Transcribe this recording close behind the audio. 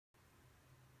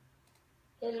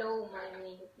Hello, my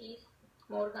name is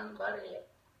Morgan Barrelét.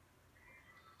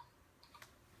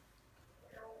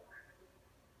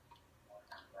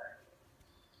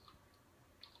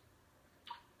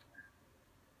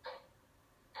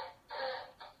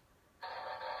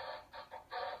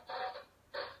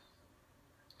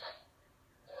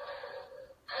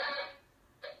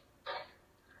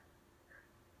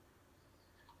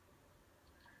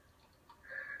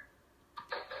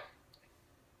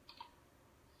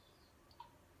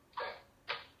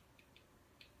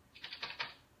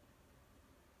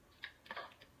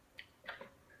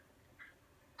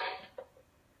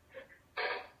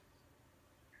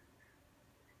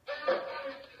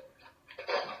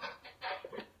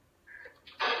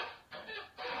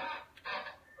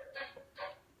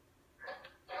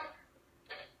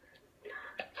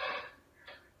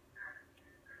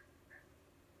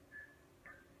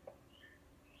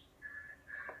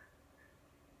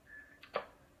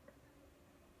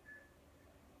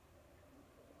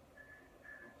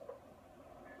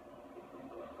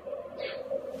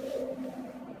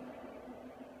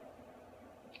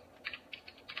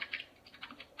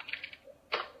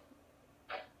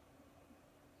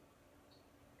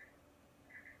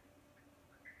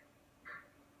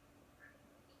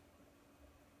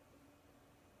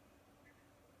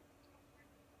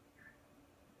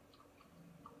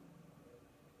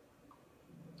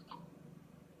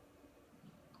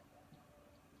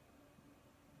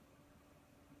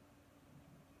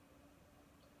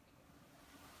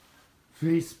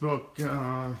 Facebook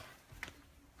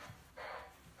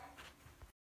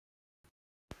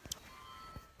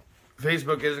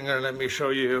Facebook isn't going to let me show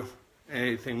you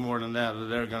anything more than that.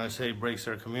 They're going to say breaks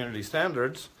their community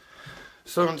standards.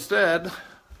 So instead,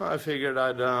 I figured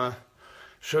I'd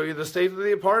show you the state of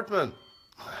the apartment.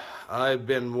 I've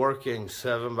been working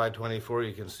 7 by 24.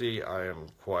 You can see I am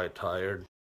quite tired.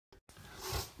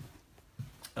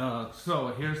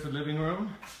 So here's the living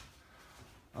room.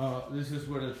 This is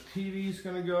where the TV's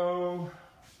gonna go.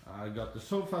 I got the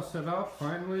sofa set up,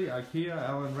 finally, IKEA,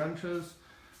 Allen wrenches.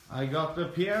 I got the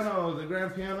piano, the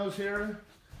grand piano's here.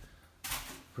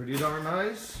 Pretty darn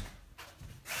nice.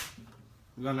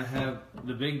 I'm gonna have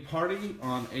the big party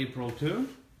on April 2.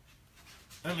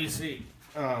 Let me see.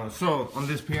 So on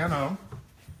this piano,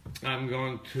 I'm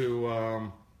going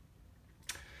to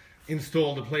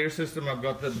install the player system. I've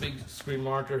got the big screen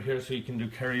monitor here so you can do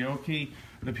karaoke.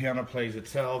 The piano plays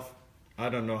itself. I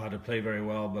don't know how to play very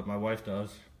well, but my wife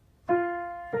does.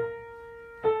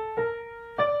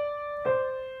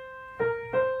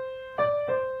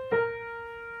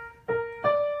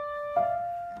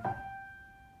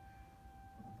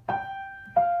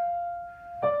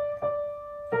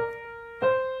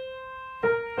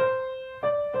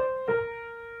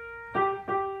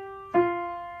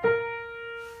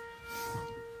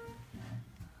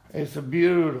 It's a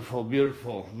beautiful,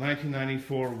 beautiful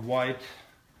 1994 white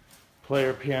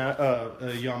player piano,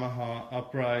 Yamaha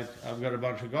upright. I've got a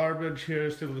bunch of garbage here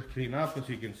still to clean up, as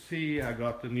you can see. I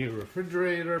got the new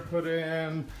refrigerator put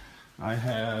in. I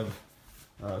have,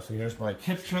 so here's my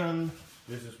kitchen.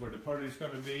 This is where the party's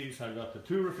going to be. So I got the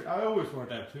I always want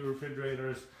to have 2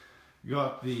 refrigerators.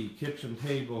 Got the kitchen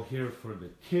table here for the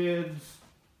kids.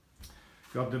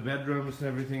 Got the bedrooms and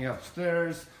everything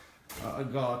upstairs. I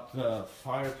got the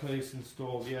fireplace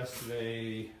installed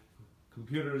yesterday,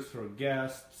 computers for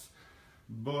guests,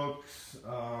 books,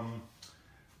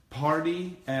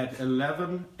 party at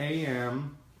 11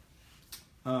 a.m.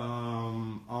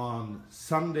 On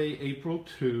Sunday, April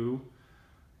 2.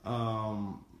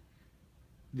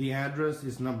 The address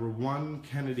is number 1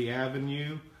 Kennedy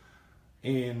Avenue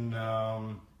in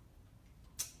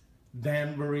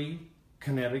Danbury,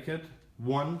 Connecticut.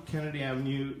 1 Kennedy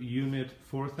Avenue, Unit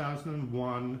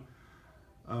 4001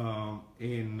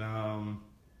 in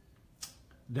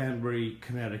Danbury,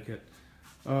 Connecticut.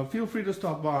 Feel free to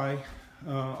stop by.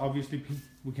 Obviously,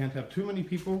 we can't have too many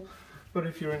people, but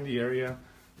if you're in the area,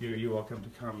 you're welcome to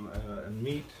come and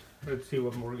meet. Let's see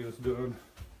what Morgan's doing.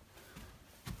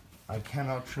 I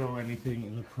cannot show anything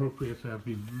inappropriate, so I have to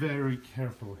be very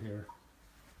careful here.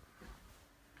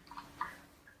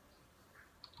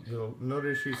 You'll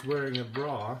notice she's wearing a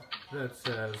bra that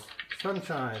says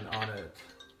sunshine on it.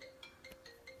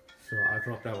 So I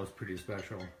thought that was pretty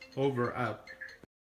special. Over, out.